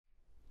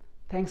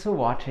Thanks for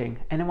watching,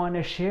 and I want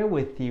to share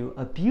with you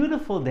a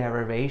beautiful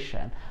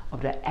derivation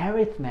of the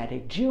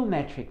arithmetic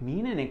geometric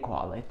mean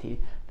inequality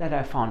that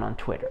I found on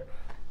Twitter.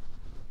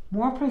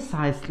 More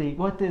precisely,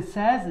 what this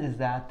says is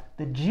that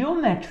the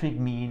geometric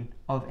mean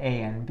of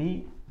a and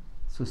b,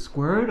 so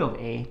square root of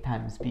a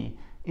times b,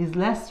 is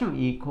less than or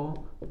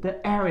equal to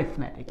the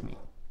arithmetic mean,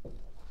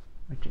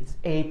 which is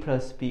a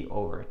plus b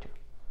over 2,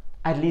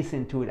 at least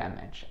in 2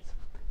 dimensions.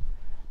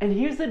 And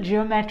here's the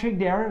geometric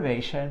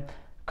derivation.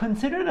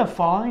 Consider the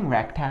following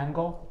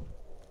rectangle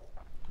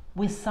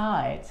with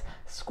sides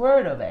square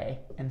root of a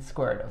and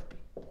square root of b.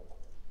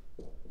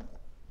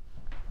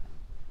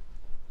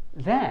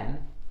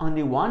 Then, on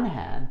the one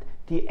hand,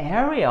 the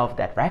area of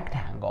that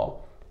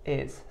rectangle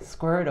is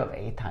square root of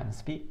a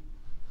times b.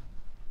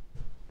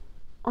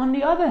 On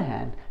the other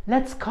hand,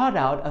 let's cut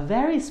out a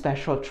very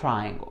special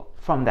triangle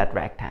from that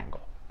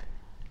rectangle,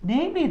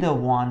 namely the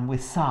one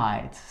with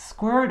sides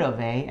square root of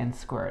a and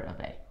square root of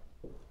a.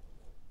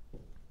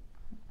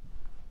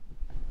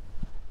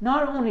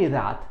 Not only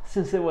that,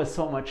 since it was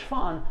so much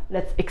fun,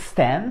 let's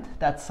extend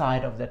that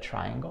side of the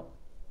triangle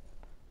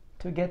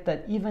to get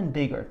that even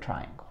bigger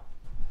triangle.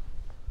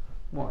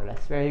 More or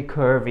less very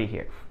curvy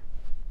here.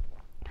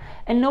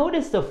 And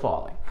notice the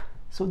following.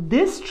 So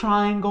this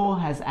triangle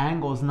has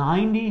angles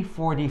 90,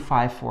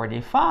 45,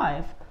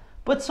 45,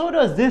 but so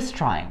does this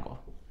triangle,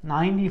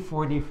 90,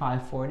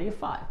 45,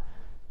 45.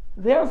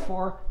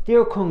 Therefore,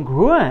 they're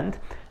congruent,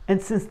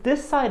 and since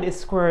this side is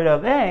square root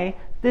of a,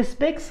 this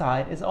big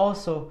side is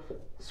also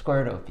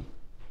square root of b.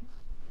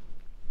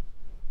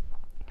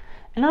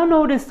 And now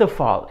notice the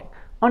following.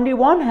 On the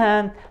one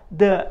hand,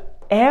 the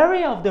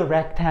area of the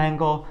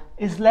rectangle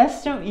is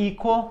less than or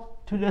equal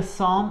to the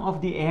sum of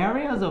the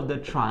areas of the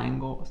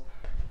triangles.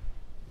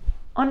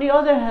 On the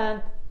other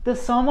hand, the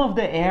sum of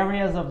the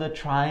areas of the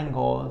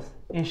triangles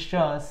is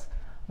just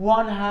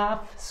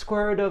 1/2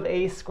 square root of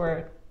a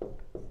squared.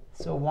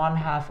 So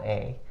 1/2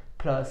 a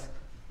plus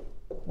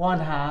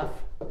 1/2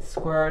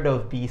 square root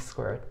of b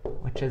squared,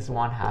 which is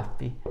 1/2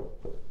 b.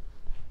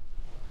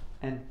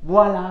 And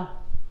voila,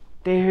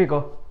 there you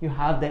go. You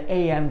have the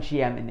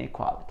AMGM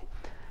inequality.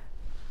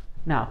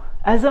 Now,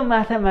 as a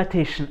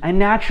mathematician, I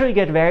naturally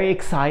get very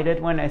excited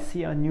when I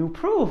see a new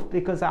proof,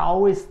 because I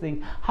always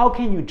think, how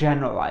can you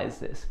generalize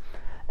this?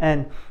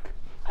 And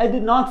I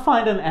did not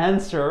find an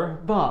answer,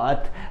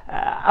 but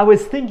I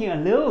was thinking a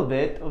little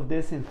bit of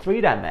this in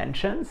 3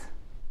 dimensions,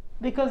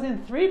 because in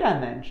 3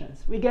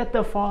 dimensions, we get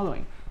the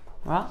following.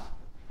 Well,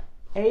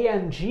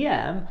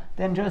 AMGM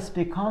then just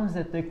becomes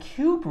that the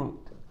cube root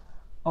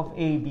of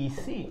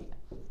ABC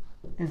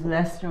is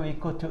less than or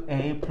equal to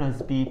a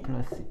plus b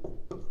plus c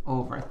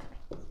over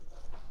 3.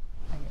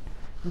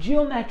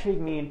 Geometric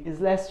mean is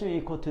less than or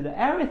equal to the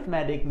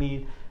arithmetic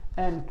mean,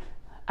 and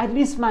at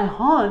least my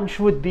hunch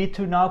would be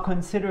to now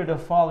consider the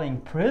following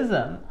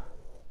prism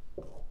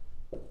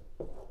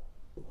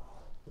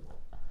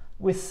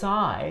with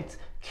sides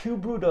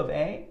cube root of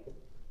a,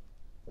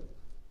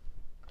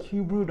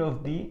 cube root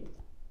of b,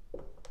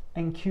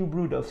 and cube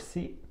root of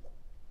c.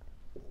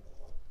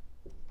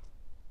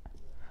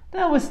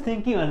 Then I was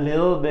thinking a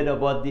little bit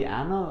about the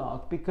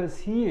analog, because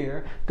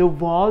here the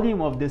volume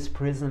of this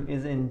prism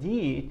is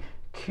indeed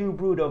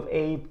cube root of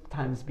a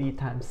times b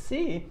times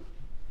c.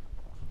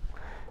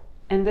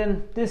 And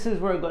then this is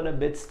where I got a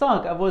bit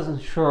stuck. I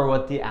wasn't sure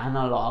what the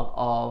analog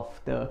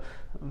of the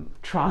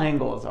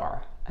triangles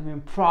are. I mean,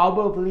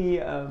 probably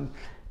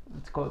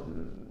it's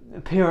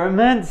called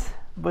pyramids,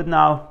 but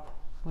now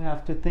we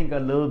have to think a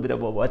little bit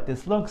about what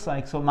this looks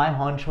like. So my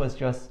hunch was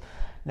just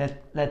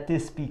let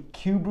this be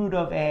cube root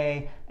of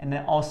a, and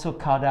then also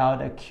cut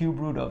out a cube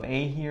root of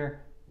a here.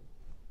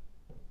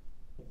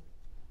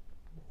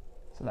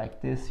 So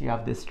like this, you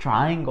have this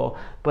triangle,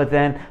 but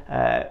then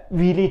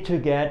really to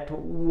get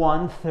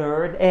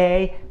 1/3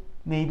 a,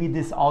 maybe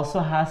this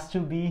also has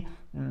to be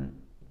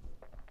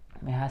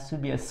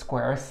a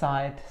square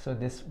side, so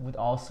this would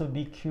also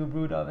be cube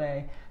root of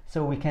a.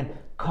 So we can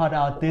cut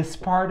out this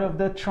part of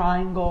the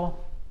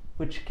triangle,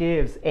 which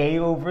gives a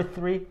over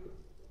 3.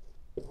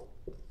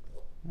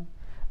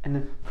 And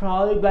then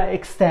probably by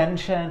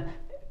extension,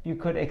 you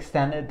could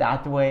extend it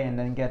that way and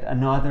then get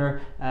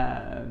another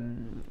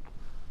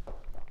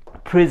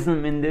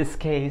prism in this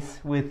case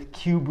with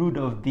cube root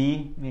of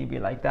b, maybe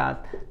like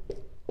that.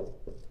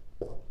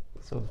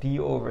 So b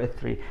over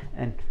 3.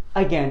 And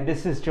again,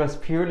 this is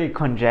just purely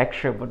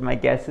conjecture, but my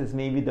guess is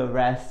maybe the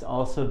rest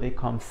also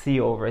becomes c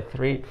over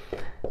 3.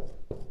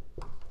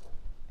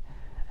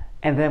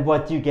 And then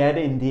what you get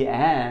in the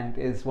end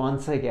is,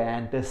 once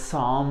again, the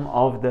sum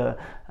of the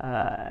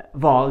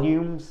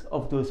volumes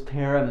of those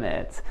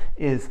pyramids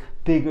is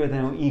bigger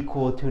than or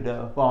equal to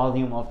the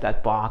volume of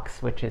that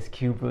box, which is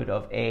cube root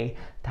of a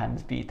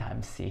times b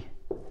times c.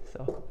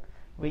 So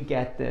we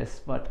get this,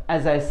 but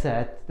as I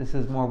said, this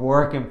is more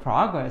work in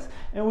progress.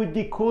 It would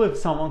be cool if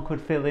someone could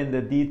fill in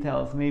the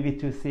details, maybe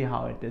to see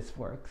how this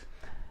works.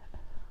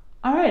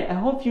 Alright, I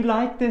hope you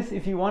like this.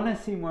 If you want to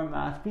see more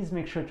math, please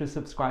make sure to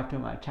subscribe to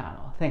my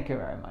channel. Thank you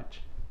very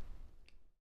much.